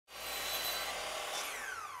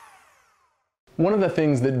One of the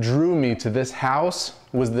things that drew me to this house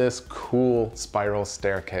was this cool spiral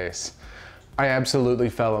staircase. I absolutely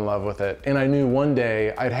fell in love with it, and I knew one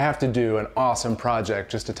day I'd have to do an awesome project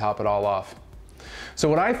just to top it all off. So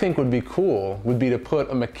what I think would be cool would be to put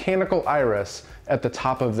a mechanical iris at the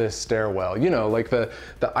top of this stairwell. You know, like the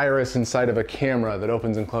iris inside of a camera that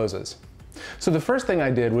opens and closes. So the first thing I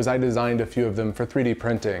did was I designed a few of them for 3D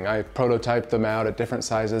printing. I prototyped them out at different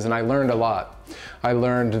sizes and I learned a lot. I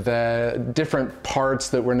learned the different parts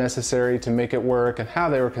that were necessary to make it work and how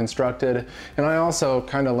they were constructed. And I also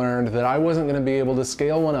kind of learned that I wasn't going to be able to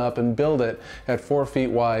scale one up and build it at 4 feet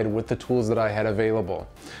wide with the tools that I had available.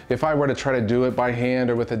 If I were to try to do it by hand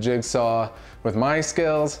or with a jigsaw, with my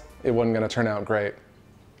skills, it wasn't going to turn out great.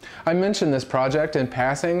 I mentioned this project in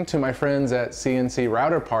passing to my friends at CNC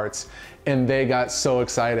Router Parts, and they got so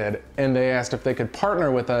excited and they asked if they could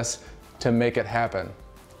partner with us to make it happen.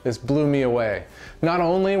 This blew me away. Not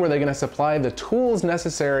only were they going to supply the tools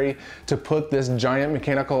necessary to put this giant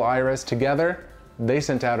mechanical iris together, they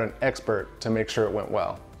sent out an expert to make sure it went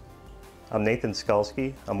well. I'm Nathan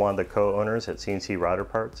Skulski. I'm one of the co-owners at CNC Router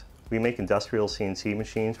Parts. We make industrial CNC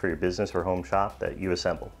machines for your business or home shop that you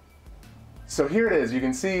assemble. So here it is. You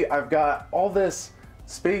can see I've got all this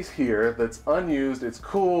space here that's unused. It's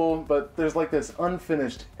cool, but there's like this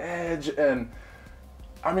unfinished edge, and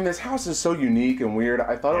I mean, this house is so unique and weird.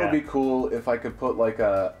 I thought it would be cool if I could put like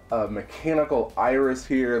a mechanical iris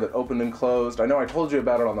here that opened and closed. I know I told you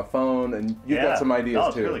about it on the phone, and you've got some ideas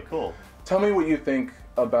it's too. Really cool. Tell me what you think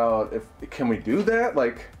about can we do that?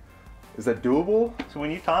 Like, is that doable? So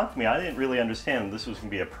when you talked to me, I didn't really understand this was going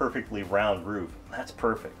to be a perfectly round roof. That's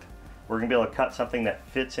perfect. We're going to be able to cut something that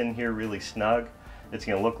fits in here really snug. It's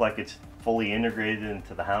going to look like it's fully integrated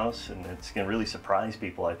into the house, and it's going to really surprise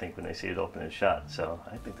people, I think, when they see it open and shut. So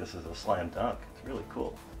I think this is a slam dunk. It's really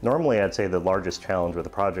cool. Normally, I'd say the largest challenge with a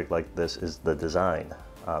project like this is the design.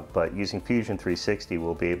 But using Fusion 360,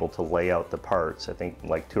 we'll be able to lay out the parts, I think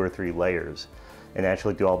like 2 or 3 layers, and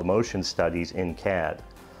actually do all the motion studies in CAD.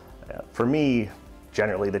 For me,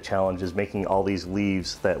 generally the challenge is making all these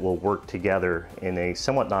leaves that will work together in a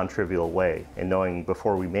somewhat non-trivial way, and knowing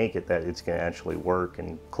before we make it that it's going to actually work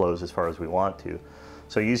and close as far as we want to.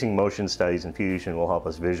 So using motion studies in Fusion will help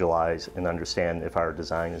us visualize and understand if our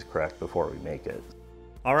design is correct before we make it.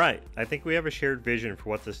 Alright, I think we have a shared vision for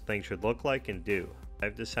what this thing should look like and do.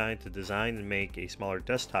 I've decided to design and make a smaller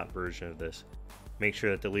desktop version of this. Make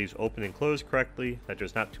sure that the leaves open and close correctly, that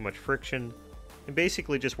there's not too much friction, and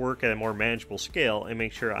basically just work at a more manageable scale and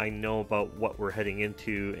make sure I know about what we're heading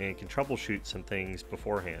into and can troubleshoot some things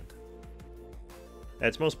beforehand. At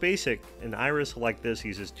its most basic, an iris like this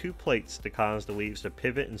uses 2 plates to cause the leaves to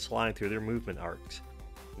pivot and slide through their movement arcs,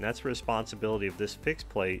 and that's the responsibility of this fixed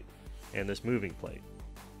plate and this moving plate.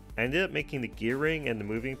 I ended up making the gear ring and the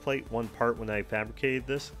moving plate one part when I fabricated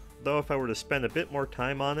this, though if I were to spend a bit more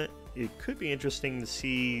time on it, it could be interesting to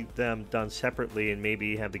see them done separately and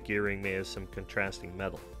maybe have the gear ring made of some contrasting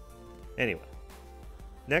metal. Anyway,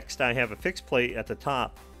 next I have a fixed plate at the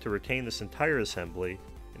top to retain this entire assembly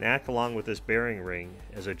and act along with this bearing ring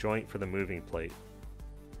as a joint for the moving plate.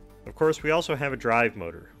 Of course, we also have a drive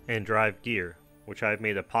motor and drive gear, which I've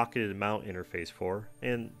made a pocketed mount interface for,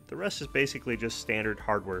 and the rest is basically just standard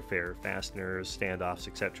hardware fare, fasteners, standoffs,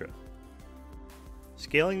 etc.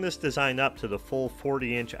 Scaling this design up to the full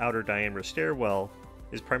 40-inch outer diameter stairwell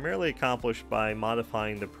is primarily accomplished by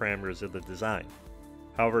modifying the parameters of the design.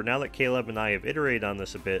 However, now that Caleb and I have iterated on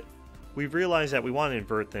this a bit, we've realized that we want to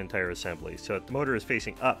invert the entire assembly so that the motor is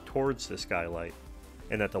facing up towards the skylight,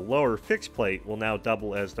 and that the lower fixed plate will now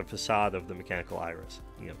double as the facade of the mechanical iris,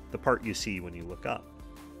 the part you see when you look up.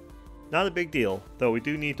 Not a big deal, though we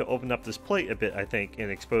do need to open up this plate a bit, I think,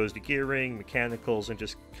 and expose the gear ring, mechanicals, and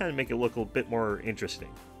just kind of make it look a bit more interesting.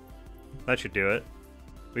 That should do it.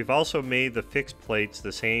 We've also made the fixed plates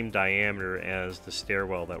the same diameter as the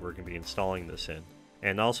stairwell that we're going to be installing this in,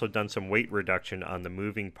 and also done some weight reduction on the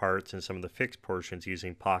moving parts and some of the fixed portions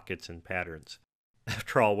using pockets and patterns.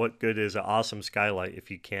 After all, what good is an awesome skylight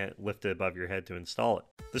if you can't lift it above your head to install it?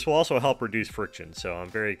 This will also help reduce friction, so I'm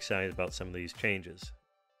very excited about some of these changes.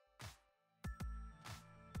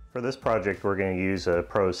 For this project, we're going to use a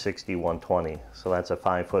PRO60120, so that's a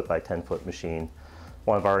 5 foot by 10 foot machine,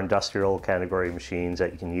 one of our industrial category machines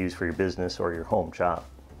that you can use for your business or your home shop.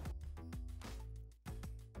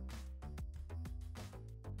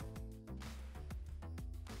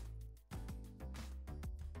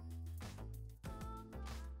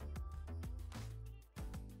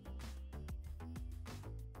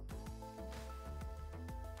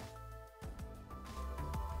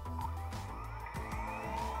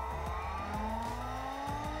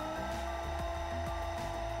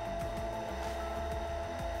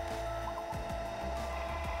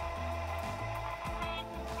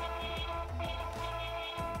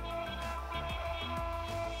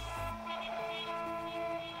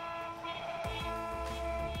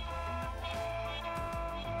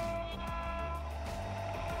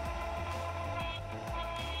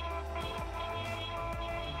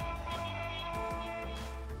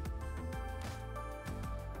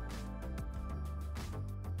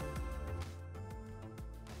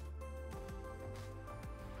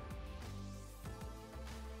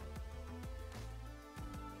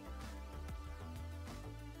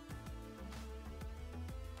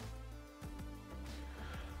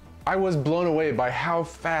 I was blown away by how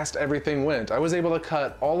fast everything went. I was able to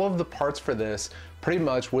cut all of the parts for this pretty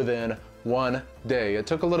much within one day. It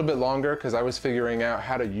took a little bit longer because I was figuring out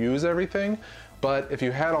how to use everything, but if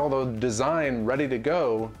you had all the design ready to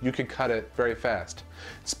go, you could cut it very fast.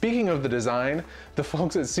 Speaking of the design, the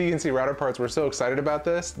folks at CNC Router Parts were so excited about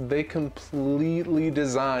this, they completely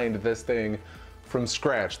designed this thing from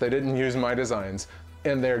scratch. They didn't use my designs,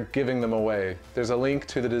 and they're giving them away. There's a link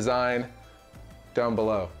to the design down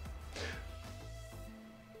below.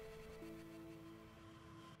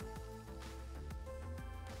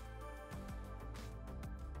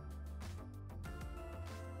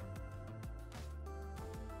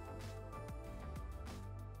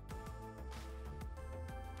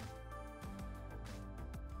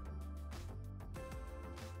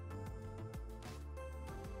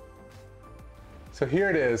 So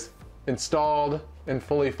here it is, installed and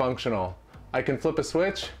fully functional. I can flip a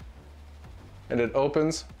switch and it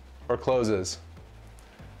opens or closes.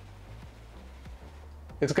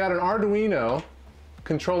 It's got an Arduino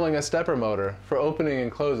controlling a stepper motor for opening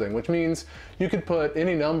and closing, which means you could put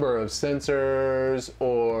any number of sensors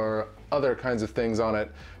or other kinds of things on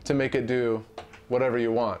it to make it do whatever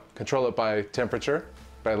you want. Control it by temperature,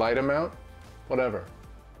 by light amount, whatever.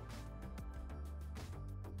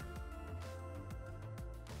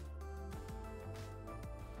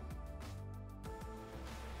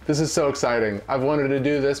 This is so exciting. I've wanted to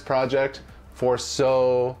do this project for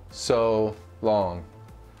so long,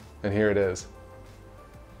 and here it is.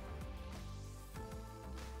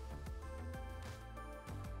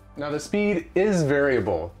 Now the speed is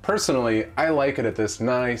variable. Personally, I like it at this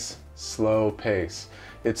nice, slow pace.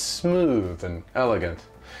 It's smooth and elegant.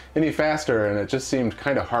 Any faster and it just seemed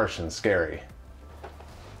kind of harsh and scary.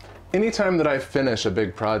 Anytime that I finish a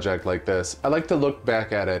big project like this, I like to look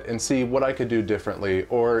back at it and see what I could do differently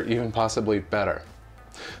or even possibly better.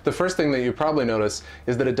 The first thing that you probably notice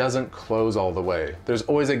is that it doesn't close all the way. There's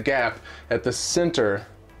always a gap at the center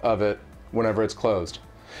of it whenever it's closed.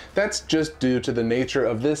 That's just due to the nature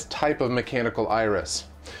of this type of mechanical iris.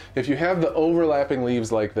 If you have the overlapping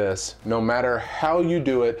leaves like this, no matter how you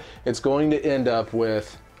do it, it's going to end up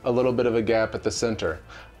with a little bit of a gap at the center.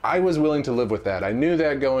 I was willing to live with that. I knew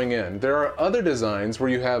that going in. There are other designs where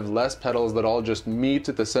you have less petals that all just meet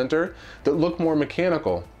at the center that look more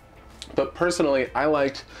mechanical. But personally, I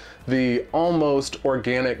liked the almost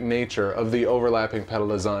organic nature of the overlapping petal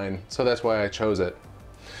design, so that's why I chose it.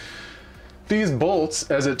 These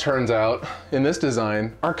bolts, as it turns out, in this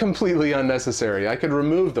design, are completely unnecessary. I could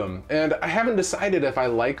remove them, and I haven't decided if I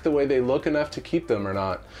like the way they look enough to keep them or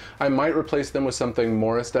not. I might replace them with something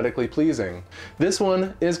more aesthetically pleasing. This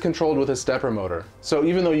one is controlled with a stepper motor, so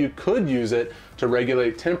even though you could use it to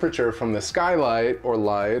regulate temperature from the skylight or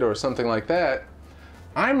light or something like that,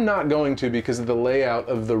 I'm not going to because of the layout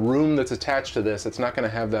of the room that's attached to this. It's not going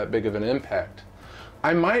to have that big of an impact.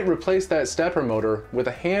 I might replace that stepper motor with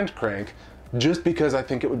a hand crank just because I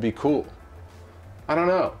think it would be cool. I don't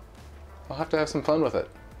know. I'll have to have some fun with it.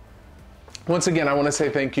 Once again, I want to say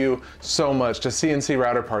thank you so much to CNC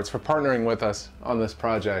Router Parts for partnering with us on this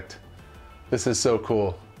project. This is so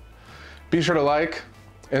cool. Be sure to like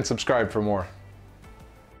and subscribe for more.